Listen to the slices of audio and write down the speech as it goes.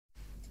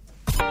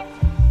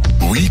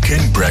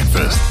Weekend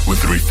Breakfast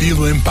with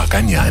Refilwe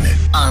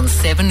Mpakanyane on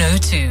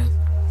 702.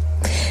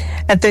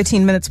 At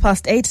 13 minutes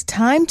past 8,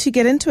 time to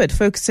get into it,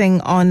 focusing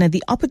on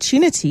the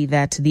opportunity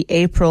that the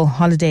April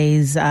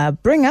holidays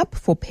bring up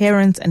for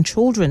parents and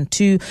children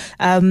to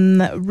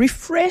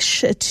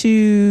refresh,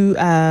 to,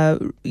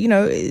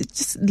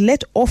 just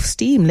let off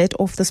steam, let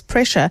off this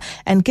pressure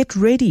and get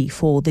ready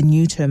for the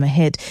new term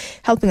ahead.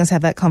 Helping us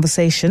have that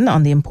conversation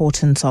on the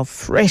importance of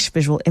fresh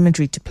visual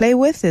imagery to play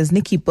with is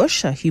Nikki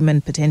Bush, a human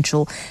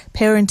potential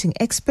parenting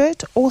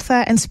expert,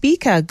 author and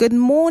speaker. Good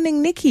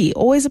morning, Nikki.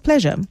 Always a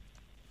pleasure.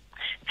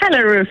 Hello,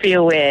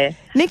 Refilwe.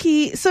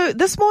 Nikki, so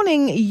this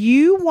morning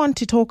you want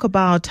to talk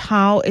about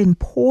how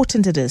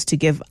important it is to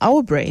give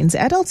our brains,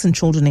 adults and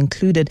children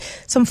included,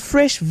 some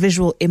fresh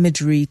visual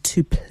imagery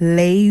to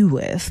play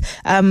with.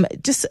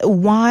 Just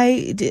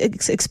why,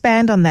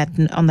 expand on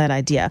that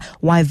idea,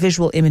 why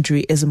visual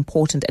imagery is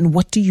important, and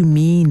what do you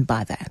mean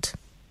by that?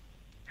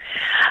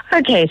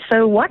 Okay,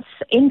 so what's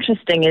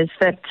interesting is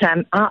that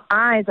our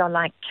eyes are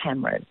like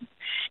cameras,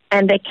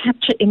 and they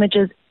capture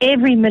images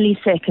every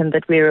millisecond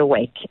that we're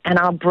awake, and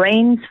our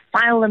brains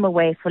file them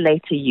away for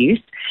later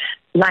use,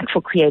 like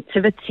for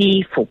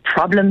creativity, for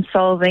problem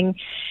solving,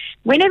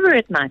 whenever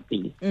it might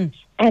be.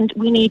 And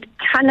we need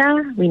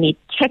color, we need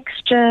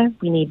texture,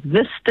 we need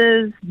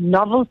vistas,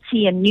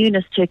 novelty and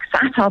newness to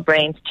excite our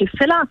brains, to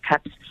fill our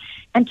cups,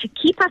 and to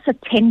keep us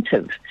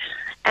attentive.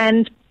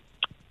 And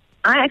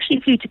I actually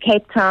flew to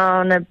Cape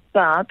Town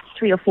about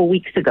 3 or 4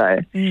 weeks ago.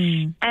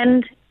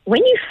 And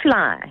when you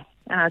fly,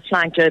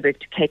 flying Joburg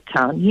to Cape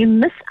Town, you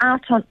miss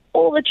out on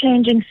all the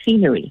changing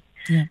scenery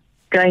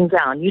going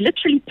down. You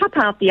literally pop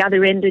out the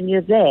other end and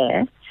you're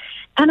there.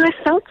 And I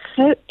felt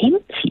so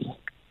empty.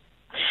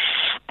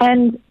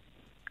 And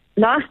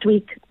last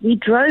week, we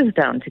drove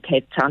down to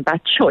Cape Town by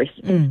choice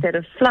instead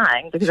of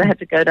flying, because I had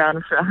to go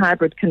down for a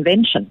hybrid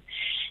convention.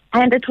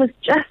 And it was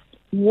just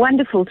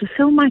wonderful to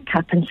fill my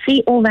cup and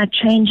see all that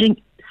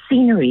changing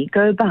scenery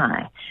go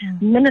by,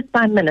 minute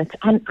by minute.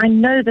 And I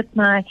know that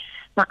my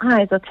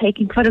eyes are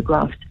taking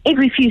photographs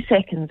every few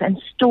seconds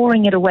and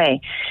storing it away.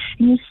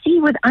 And you see,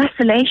 with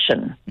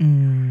isolation,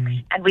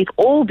 and we've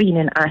all been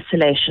in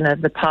isolation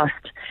over the past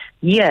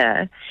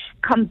year,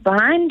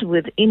 combined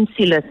with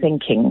insular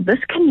thinking, this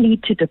can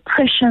lead to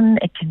depression,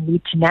 it can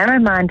lead to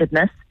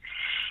narrow-mindedness.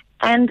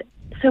 And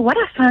so what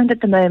I find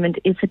at the moment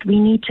is that we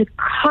need to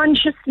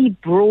consciously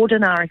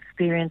broaden our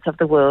experience of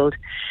the world,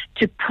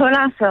 to pull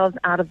ourselves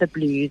out of the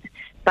blues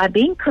by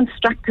being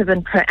constructive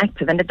and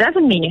proactive. And it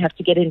doesn't mean you have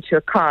to get into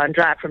a car and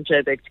drive from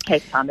Joburg to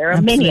Cape Town. There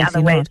are many other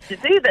ways to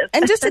do this.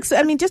 And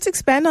just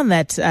expand on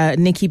that,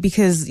 Nikki,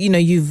 because,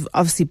 you've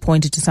obviously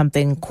pointed to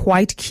something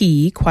quite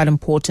key, quite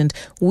important.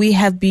 We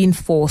have been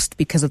forced,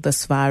 because of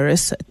this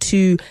virus,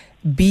 to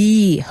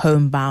be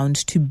homebound,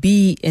 to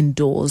be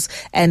indoors.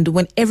 And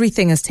when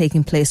everything is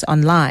taking place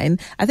online,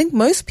 I think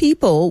most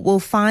people will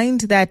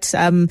find that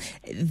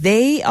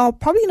they are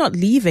probably not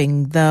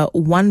leaving the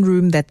one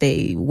room that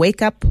they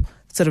wake up,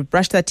 sort of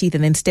brush their teeth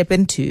and then step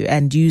into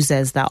and use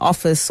as their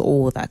office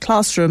or their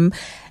classroom.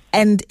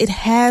 And it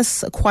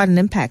has quite an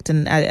impact.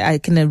 And I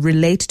can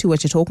relate to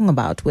what you're talking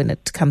about when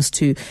it comes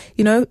to,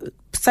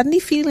 suddenly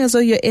feeling as though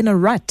you're in a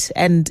rut,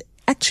 and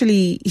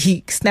actually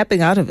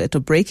snapping out of it or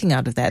breaking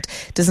out of that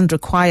doesn't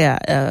require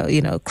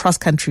a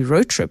cross-country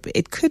road trip.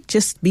 It could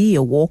just be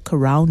a walk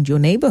around your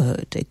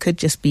neighborhood. It could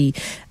just be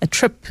a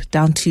trip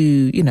down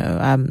to,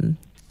 even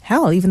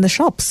the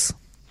shops.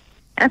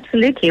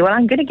 Absolutely. Well,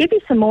 I'm going to give you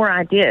some more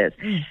ideas.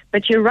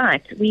 But you're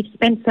right. We've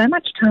spent so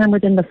much time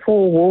within the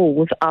four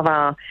walls of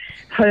our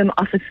home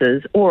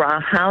offices or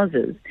our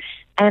houses,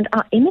 and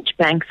our image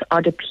banks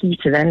are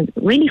depleted. And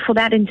really, for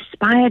that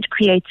inspired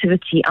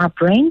creativity, our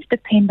brains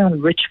depend on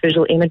rich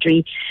visual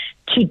imagery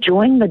to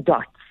join the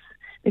dots,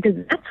 because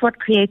that's what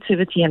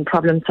creativity and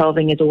problem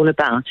solving is all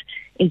about,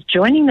 is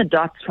joining the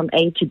dots from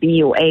A to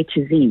B or A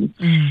to Z.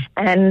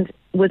 And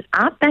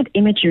without that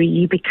imagery,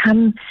 you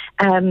become...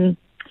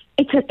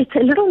 It's a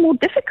little more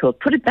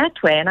difficult, put it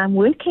that way. And I'm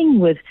working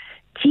with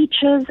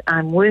teachers,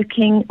 I'm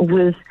working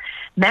with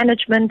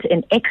management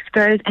in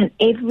excos, and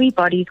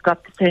everybody's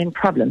got the same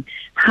problem.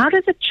 How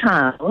does a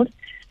child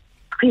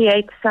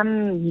create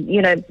some,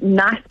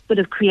 nice bit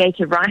of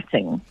creative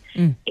writing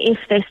if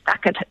they're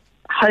stuck at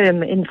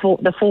home in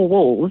the four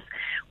walls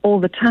all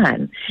the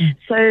time?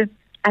 So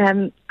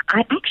I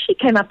actually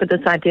came up with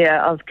this idea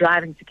of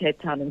driving to Cape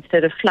Town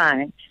instead of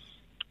flying.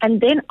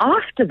 And then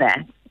after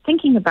that,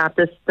 thinking about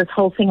this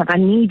whole thing of I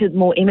needed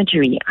more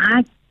imagery,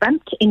 I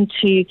bumped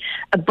into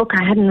a book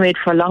I hadn't read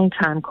for a long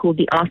time called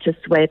The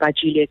Artist's Way by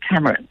Julia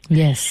Cameron.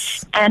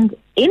 Yes. And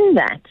in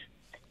that,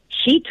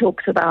 she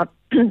talks about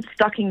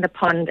stocking the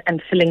pond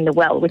and filling the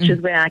well, which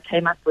is where I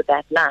came up with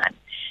that line.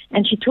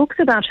 And she talks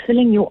about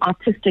filling your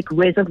artistic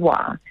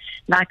reservoir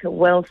like a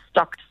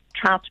well-stocked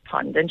trout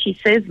pond. And she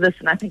says this,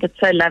 and I think it's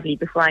so lovely,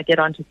 before I get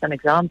on to some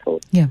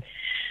examples. Yeah.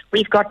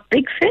 We've got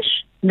big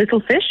fish, little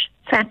fish,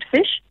 fat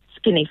fish,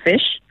 skinny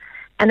fish,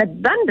 an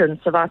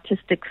abundance of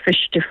artistic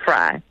fish to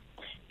fry.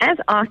 As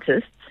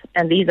artists,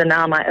 and these are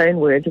now my own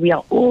words, we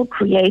are all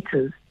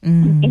creators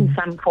in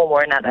some form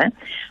or another,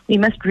 we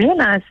must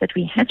realize that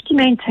we have to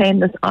maintain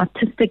this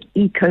artistic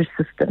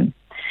ecosystem.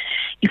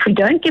 If we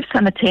don't give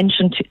some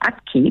attention to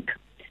upkeep,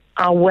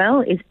 our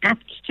well is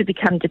apt to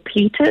become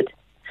depleted,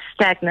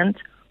 stagnant,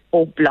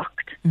 or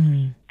blocked.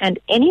 And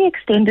any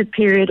extended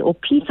period or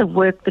piece of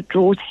work that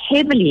draws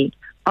heavily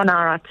on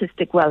our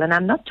artistic well, and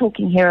I'm not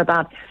talking here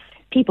about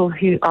people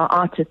who are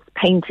artists,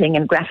 painting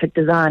and graphic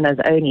designers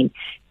only.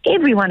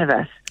 Every one of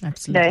us,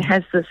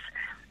 has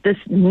this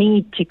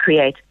need to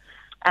create.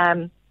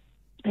 And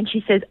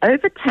she says,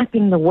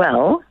 over-tapping the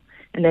well,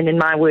 and then in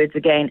my words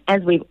again,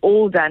 as we've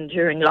all done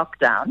during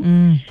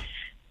lockdown,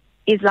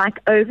 is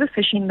like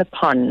overfishing the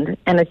pond,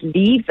 and it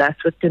leaves us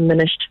with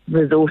diminished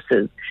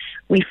resources.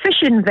 We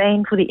fish in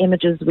vain for the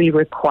images we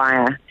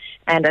require,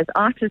 and as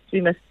artists,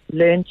 we must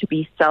learn to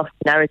be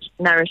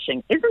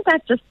self-nourishing. Isn't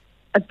that just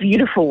a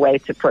beautiful way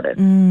to put it?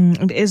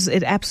 It is.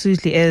 It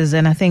absolutely is.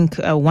 And I think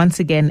once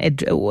again,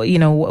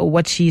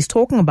 what she's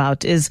talking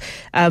about is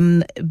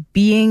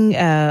being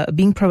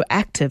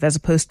proactive as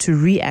opposed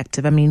to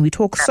reactive. I mean, we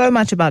talk so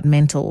much about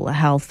mental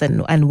health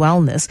and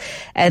wellness,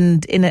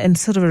 and in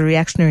sort of a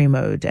reactionary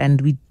mode. And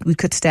we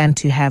could stand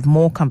to have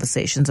more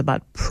conversations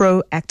about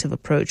proactive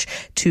approach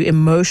to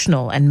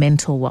emotional and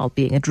mental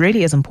well-being. It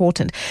really is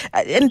important.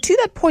 And to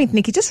that point,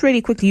 Nikki, just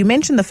really quickly, you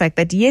mentioned the fact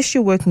that yes,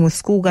 you're working with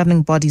school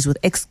governing bodies, with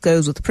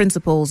EXCOs, with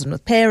principals and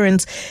with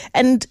parents.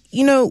 And,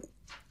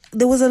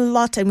 there was a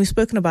lot, and we've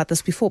spoken about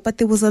this before, but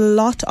there was a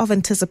lot of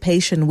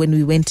anticipation when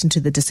we went into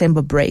the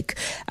December break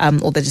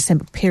or the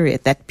December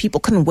period that people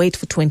couldn't wait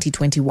for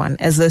 2021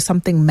 as though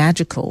something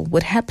magical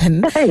would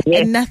happen. Yes.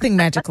 And nothing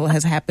magical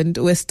has happened.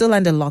 We're still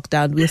under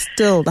lockdown.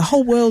 The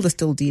whole world is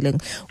still dealing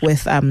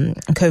with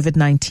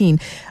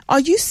COVID-19. Are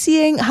you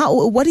seeing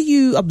what are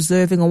you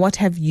observing, or what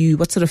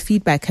sort of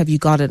feedback have you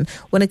gotten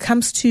when it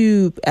comes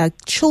to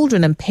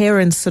children and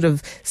parents' sort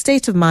of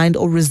state of mind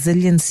or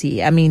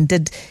resiliency? I mean,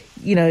 did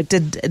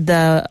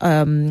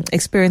the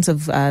experience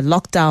of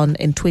lockdown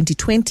in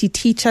 2020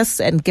 teach us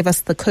and give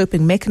us the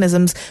coping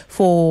mechanisms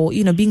for,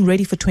 being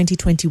ready for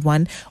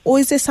 2021? Or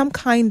is there some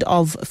kind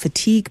of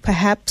fatigue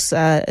perhaps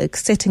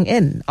setting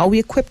in? Are we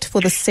equipped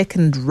for the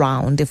second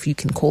round, if you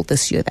can call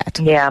this year that?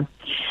 Yeah.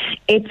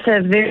 It's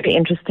a very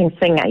interesting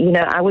thing.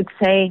 I would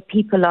say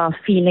people are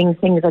feeling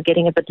things are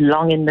getting a bit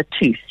long in the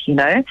tooth,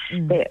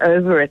 They're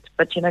over it.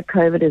 But,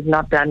 COVID is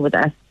not done with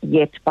us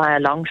yet by a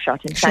long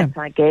shot. In fact,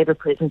 I gave a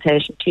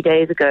presentation 2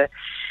 days ago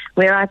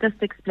where I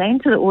just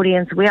explained to the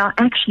audience we are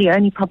actually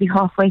only probably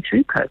halfway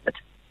through COVID.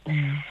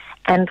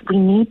 And we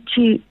need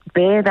to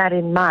bear that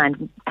in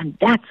mind. And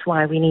that's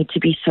why we need to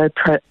be so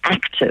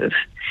proactive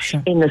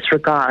in this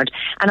regard.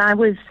 And I'm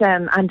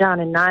down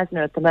in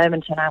Knysna at the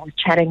moment, and I was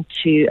chatting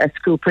to a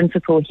school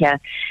principal here,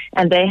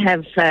 and they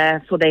have,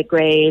 for their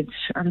grades,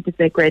 I think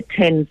they're grade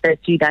 10s, they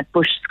do that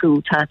bush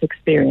school type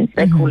experience.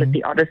 They call it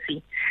the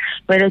Odyssey,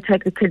 where they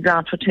take the kids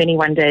out for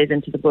 21 days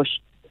into the bush.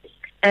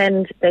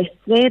 And they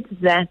said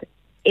that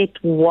it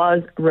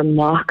was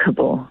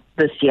remarkable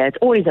this year. It's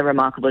always a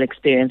remarkable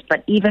experience,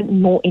 but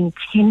even more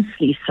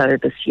intensely so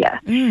this year.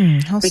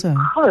 How so?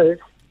 Because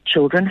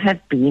children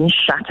have been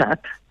shut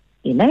up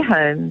in their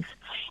homes,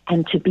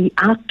 and to be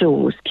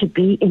outdoors, to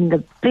be in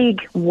the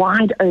big,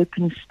 wide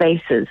open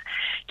spaces,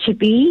 to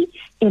be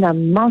in a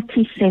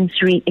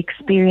multi-sensory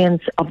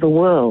experience of the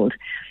world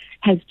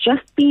has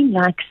just been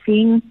like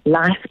seeing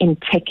life in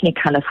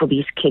Technicolor for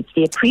these kids.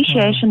 The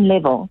appreciation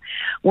level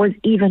was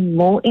even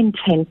more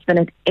intense than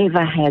it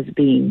ever has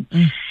been.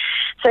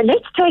 So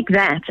let's take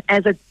that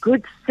as a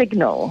good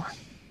signal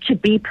to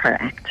be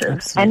proactive.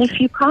 Absolutely. And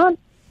if you can't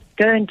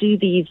go and do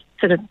these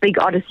sort of big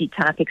Odyssey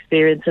type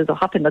experiences or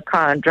hop in the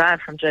car and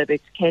drive from Joburg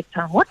to Cape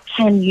Town, what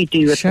can you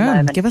do at the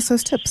moment? Give us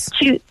those tips.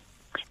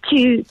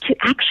 To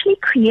actually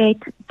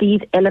create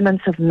these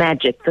elements of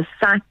magic, the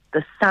sight,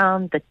 the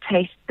sound, the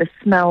taste, the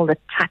smell, the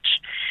touch.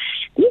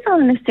 These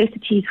are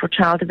necessities for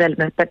child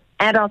development, but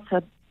adults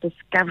are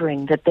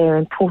discovering that they're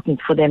important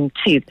for them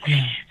too.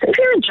 So if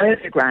you're in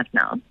Joburg right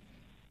now,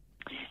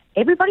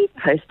 everybody's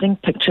posting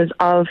pictures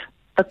of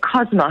the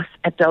cosmos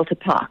at Delta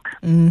Park.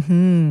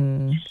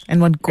 And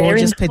what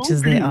gorgeous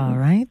pictures they are,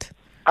 right?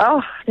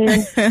 Oh, they're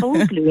in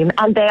full bloom,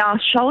 and they are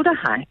shoulder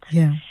height.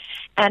 Yeah.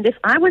 And if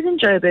I was in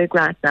Joburg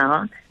right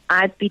now,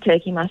 I'd be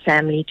taking my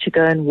family to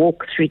go and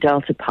walk through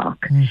Delta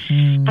Park.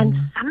 And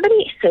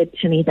somebody said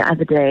to me the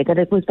other day that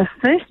it was the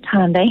first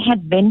time they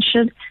had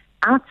ventured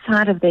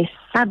outside of their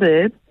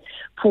suburb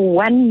for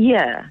 1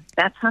 year.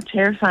 That's how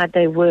terrified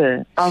they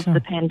were of the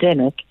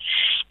pandemic.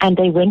 And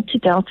they went to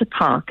Delta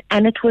Park,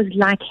 and it was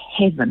like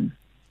heaven.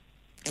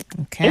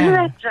 Okay. Isn't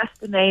that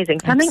just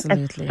amazing? Something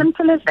as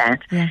simple as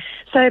that. Yeah.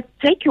 So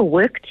take your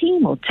work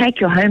team or take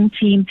your home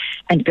team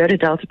and go to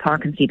Delta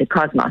Park and see the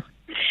cosmos.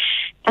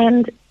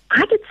 And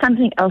I did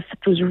something else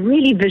that was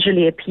really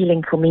visually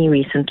appealing for me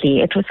recently.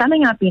 It was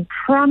something I've been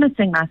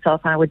promising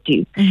myself I would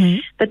do.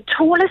 The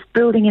tallest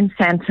building in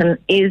Sandton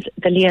is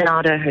the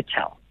Leonardo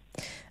Hotel.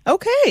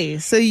 Okay,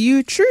 so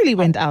you truly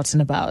went out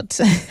and about.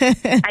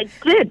 I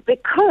did,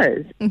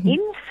 because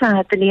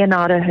inside the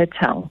Leonardo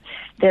Hotel,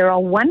 there are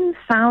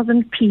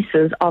 1,000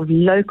 pieces of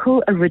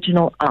local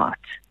original art.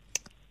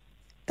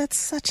 That's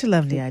such a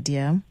lovely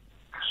idea.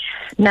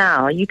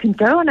 Now, you can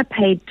go on a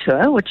paid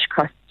tour, which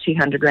costs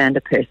 200 Rand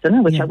a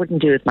person, which I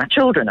wouldn't do with my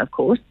children, of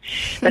course.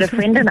 But a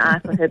friend and I,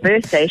 for her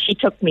birthday, she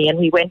took me and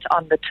we went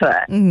on the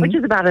tour, which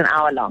is about an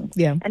hour long.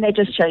 Yeah. And they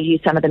just show you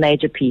some of the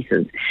major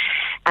pieces.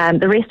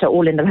 The rest are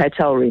all in the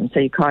hotel room, so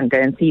you can't go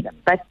and see them.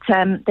 But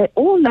they're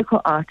all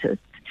local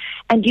artists.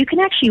 And you can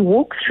actually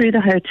walk through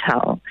the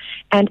hotel,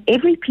 and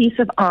every piece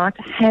of art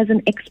has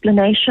an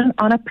explanation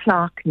on a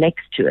plaque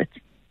next to it.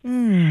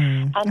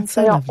 And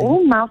they are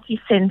all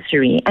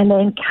multi-sensory, and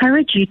they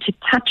encourage you to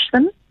touch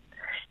them,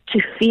 to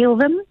feel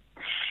them.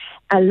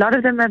 A lot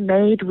of them are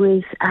made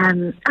with,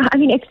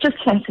 it's just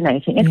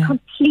fascinating. It's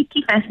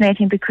completely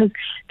fascinating because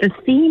the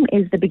theme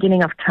is the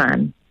beginning of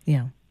time.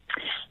 Yeah.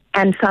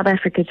 And South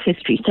Africa's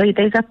history. So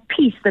there's a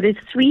piece that is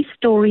 3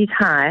 stories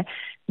high,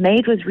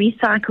 made with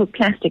recycled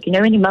plastic. You know,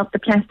 when you melt the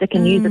plastic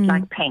and use it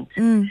like paint.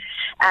 And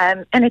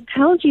it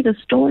tells you the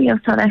story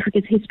of South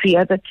Africa's history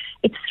over,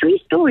 it's 3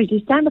 stories.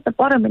 You stand at the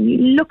bottom and you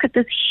look at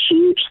this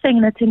huge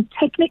thing that's in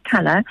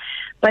Technicolor,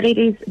 but it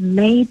is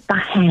made by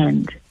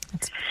hand.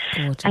 That's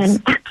gorgeous.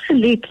 And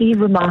absolutely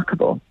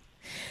remarkable.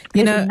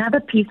 You There's know, another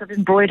piece of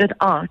embroidered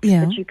art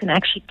that you can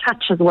actually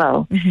touch as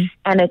well.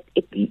 And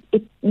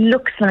it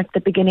looks like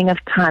the beginning of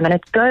time. And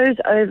it goes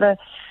over,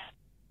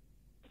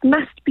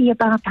 must be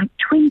about like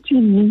 20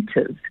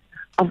 meters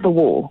of the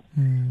wall.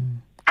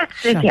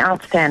 Absolutely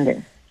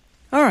outstanding.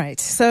 All right.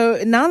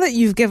 So now that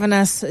you've given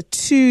us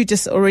 2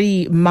 just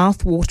already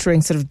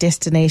mouth-watering sort of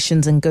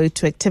destinations and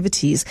go-to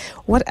activities,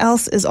 what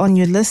else is on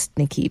your list,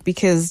 Nikki?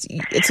 Because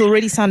it's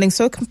already sounding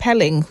so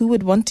compelling. Who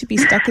would want to be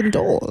stuck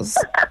indoors?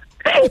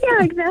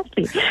 Yeah,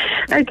 exactly.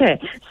 Okay.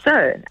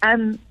 So,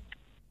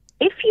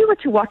 if you were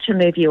to watch a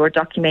movie or a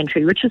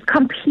documentary, which is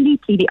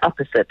completely the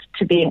opposite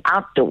to being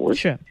outdoors,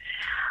 Sure.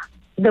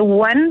 the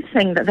one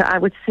thing that I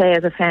would say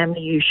as a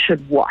family you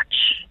should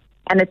watch,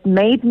 and it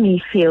made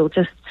me feel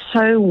just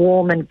so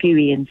warm and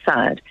gooey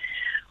inside,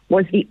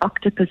 was The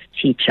Octopus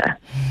Teacher.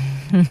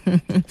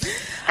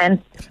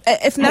 And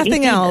if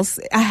nothing else,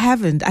 I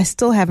haven't. I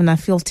still haven't. I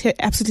feel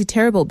absolutely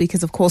terrible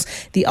because, of course,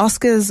 the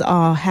Oscars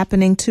are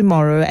happening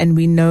tomorrow, and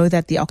we know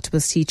that The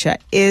Octopus Teacher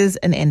is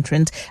an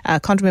entrant. I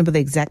can't remember the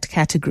exact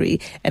category,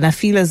 and I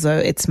feel as though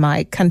it's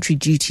my country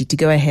duty to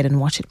go ahead and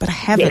watch it, but I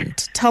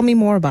haven't. Yes. Tell me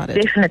more about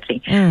it.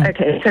 Definitely.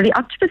 Okay, so The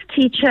Octopus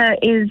Teacher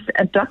is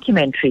a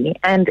documentary,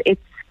 and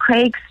it's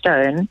Craig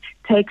Stone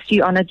takes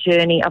you on a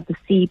journey of the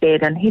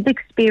seabed and his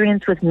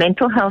experience with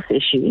mental health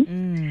issues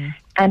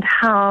and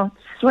how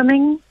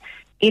swimming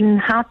in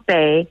Hout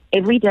Bay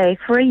every day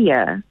for a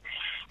year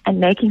and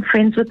making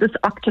friends with this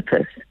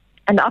octopus.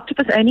 And the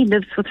octopus only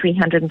lives for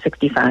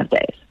 365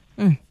 days.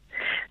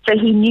 So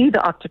he knew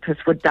the octopus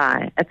would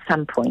die at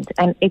some point.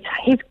 And it's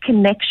his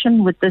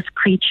connection with this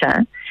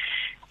creature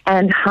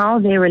and how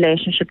their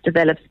relationship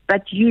develops.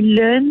 But you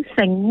learn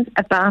things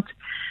about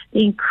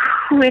the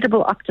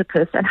incredible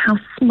octopus and how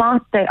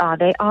smart they are.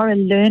 They are a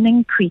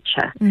learning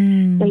creature.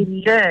 They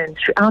learn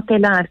throughout their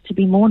lives to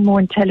be more and more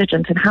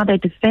intelligent and how they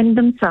defend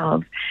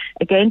themselves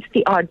against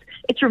the odds.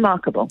 It's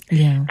remarkable.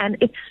 Yeah. And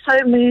it's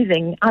so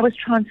moving. I was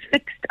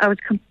transfixed. I was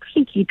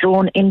completely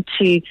drawn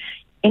into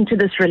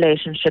this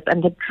relationship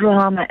and the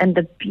drama and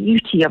the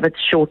beauty of its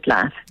short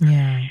life.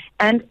 Yeah.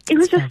 And it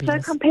was just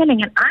fabulous. So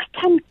compelling. And I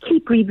can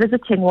keep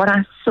revisiting what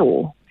I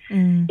saw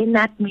in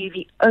that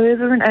movie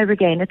over and over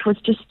again. It was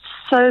just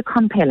so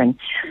compelling.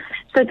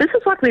 So this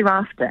is what we're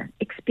after.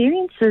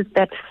 Experiences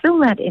that fill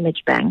that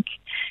image bank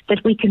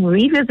that we can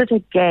revisit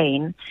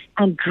again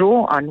and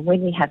draw on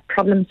when we have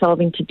problem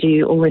solving to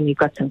do or when we've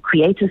got some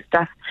creative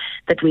stuff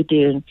that we're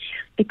doing,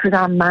 because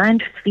our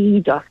mind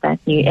feeds off that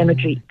new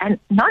imagery. And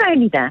not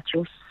only that,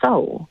 your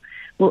soul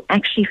will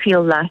actually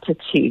feel lighter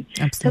too.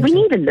 Absolutely. So we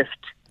need a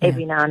lift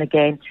every now and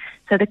again.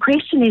 So the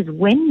question is,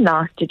 when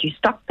last did you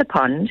stock the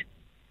pond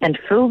and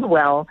fill the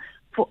well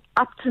for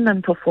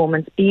optimum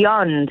performance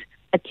beyond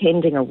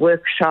attending a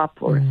workshop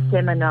or a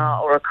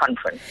seminar or a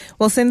conference?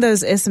 Well, send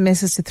those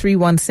SMSs to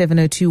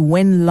 31702.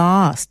 When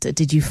last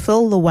did you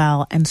fill the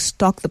well and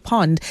stock the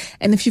pond?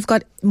 And if you've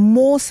got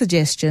more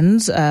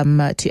suggestions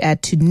to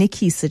add to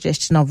Nikki's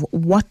suggestion of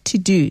what to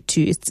do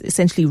to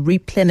essentially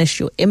replenish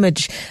your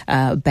image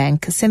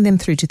bank, send them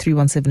through to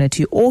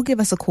 31702 or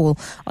give us a call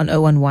on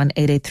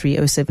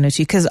 011-883-0702.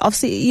 Because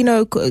obviously, you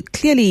know,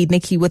 clearly,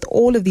 Nikki, with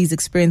all of these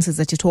experiences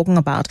that you're talking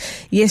about,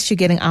 yes, you're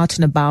getting out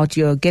and about,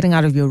 you're getting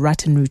out of your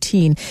rut and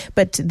routine,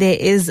 but there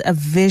is a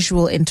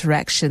visual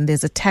interaction,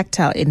 there's a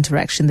tactile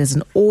interaction, there's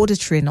an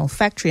auditory and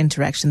olfactory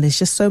interaction. There's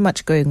just so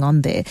much going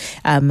on there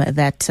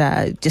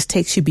that just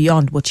takes you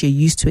beyond what you're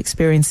used to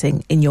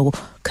experiencing in your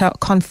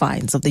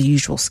confines of the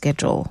usual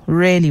schedule.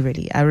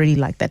 Really, I really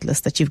like that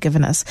list that you've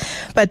given us.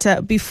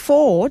 But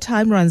before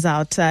time runs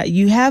out,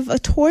 you have a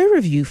toy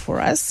review for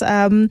us.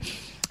 And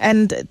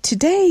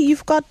today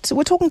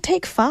we're talking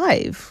Take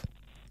 5.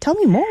 Tell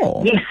me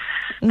more. Yes.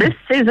 This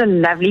is a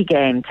lovely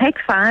game, Take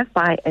 5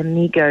 by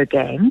Amigo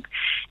Games,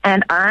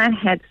 and I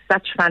had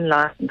such fun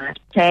last night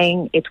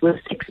playing it with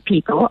 6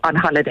 people on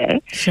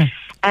holiday. Sure.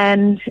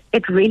 And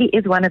it really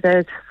is one of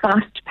those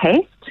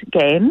fast-paced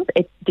games.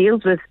 It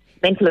deals with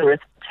mental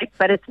arithmetic,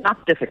 but it's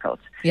not difficult.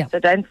 Yeah. So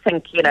don't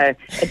think,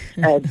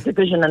 it's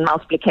division and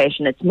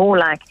multiplication. It's more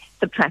like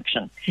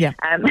subtraction. Yeah.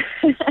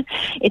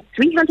 It's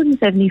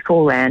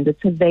 374 Rand.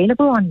 It's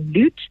available on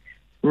Loot,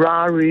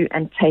 Raru,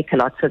 and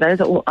Takealot. So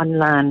those are all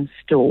online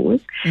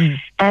stores.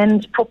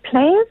 And for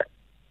players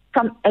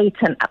from 8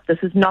 and up, this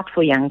is not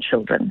for young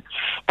children,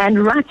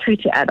 and right through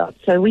to adults.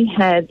 So we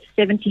had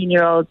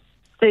 17-year-olds,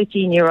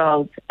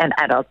 13-year-olds, and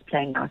adults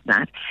playing last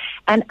night.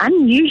 And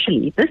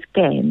unusually, this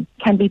game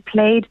can be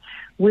played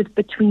with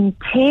between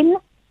 10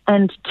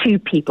 and 2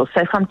 people.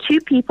 So from 2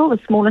 people, the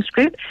smallest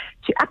group,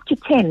 to up to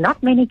 10.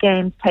 Not many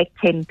games take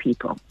 10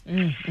 people.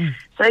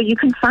 So you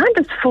can find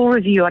this full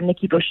review on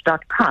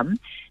nikkibush.com.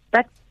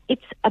 But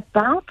it's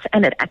about,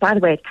 by the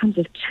way, it comes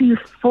with 2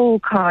 full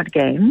card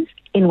games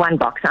in one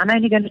box. I'm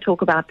only going to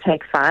talk about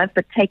Take 5,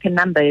 but Take a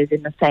Number is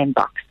in the same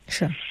box.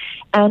 Sure.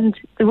 And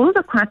the rules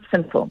are quite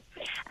simple.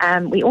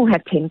 We all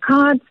have 10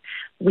 cards.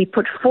 We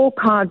put 4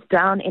 cards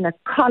down in a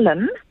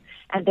column,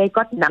 and they've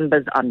got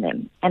numbers on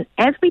them. And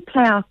as we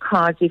play our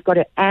cards, we've got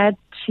to add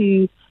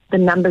to the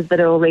numbers that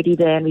are already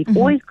there, and we've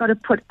always got to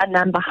put a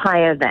number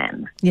higher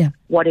than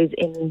what is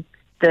in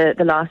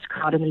the last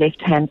card in the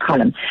left-hand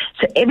column.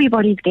 So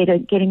everybody's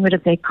getting rid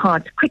of their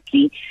cards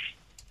quickly.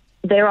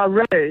 There are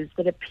rows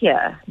that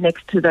appear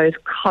next to those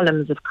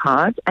columns of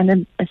cards, and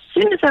then as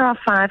soon as there are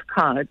 5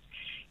 cards,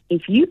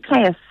 if you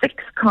play a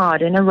 6th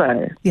card in a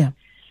row,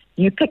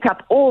 you pick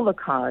up all the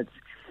cards.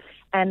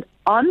 And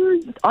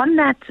on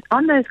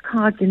those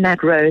cards in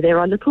that row, there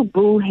are little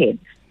bullheads,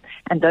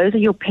 and those are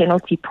your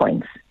penalty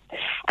points.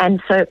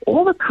 And so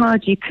all the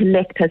cards you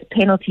collect as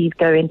penalties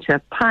go into a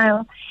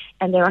pile,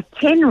 and there are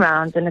 10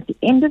 rounds, and at the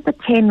end of the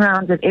 10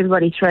 rounds of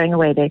everybody throwing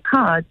away their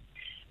cards,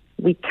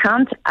 we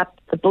count up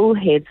the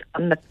bullheads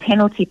on the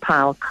penalty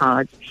pile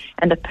cards,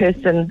 and the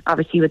person,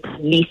 obviously with the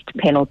least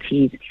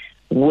penalties,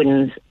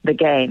 wins the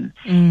game.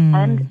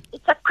 And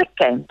it's a quick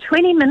game.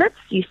 20 minutes,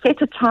 you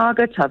set a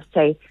target of,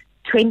 say,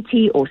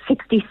 20 or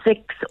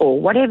 66 or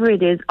whatever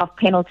it is of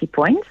penalty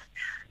points.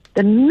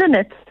 The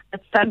minute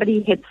that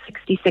somebody hits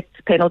 66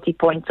 penalty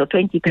points or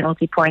 20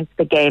 penalty points,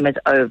 the game is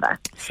over.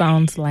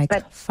 Sounds like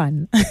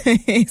fun.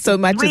 So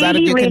much is out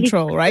of your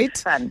control, right?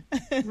 Fun.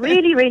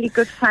 Really, really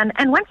good fun.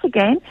 And once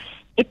again,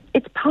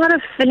 it's part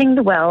of filling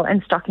the well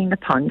and stocking the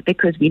pond,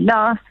 because we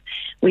laugh,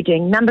 we're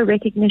doing number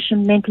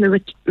recognition, mental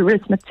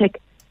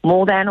arithmetic,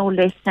 more than or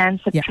less than,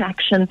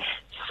 subtraction,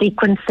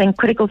 sequencing,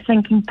 critical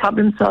thinking,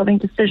 problem solving,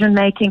 decision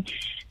making.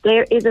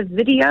 There is a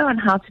video on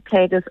how to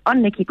play this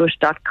on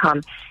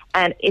nikkibush.com,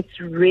 and it's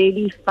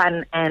really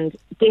fun and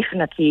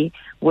definitely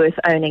worth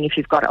owning if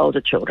you've got older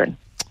children.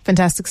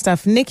 Fantastic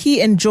stuff. Nikki,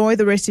 enjoy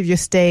the rest of your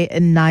stay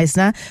in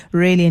Knysna.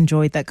 Really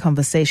enjoyed that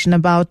conversation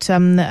about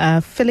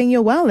filling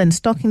your well and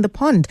stocking the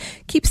pond.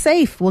 Keep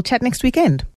safe. We'll chat next weekend.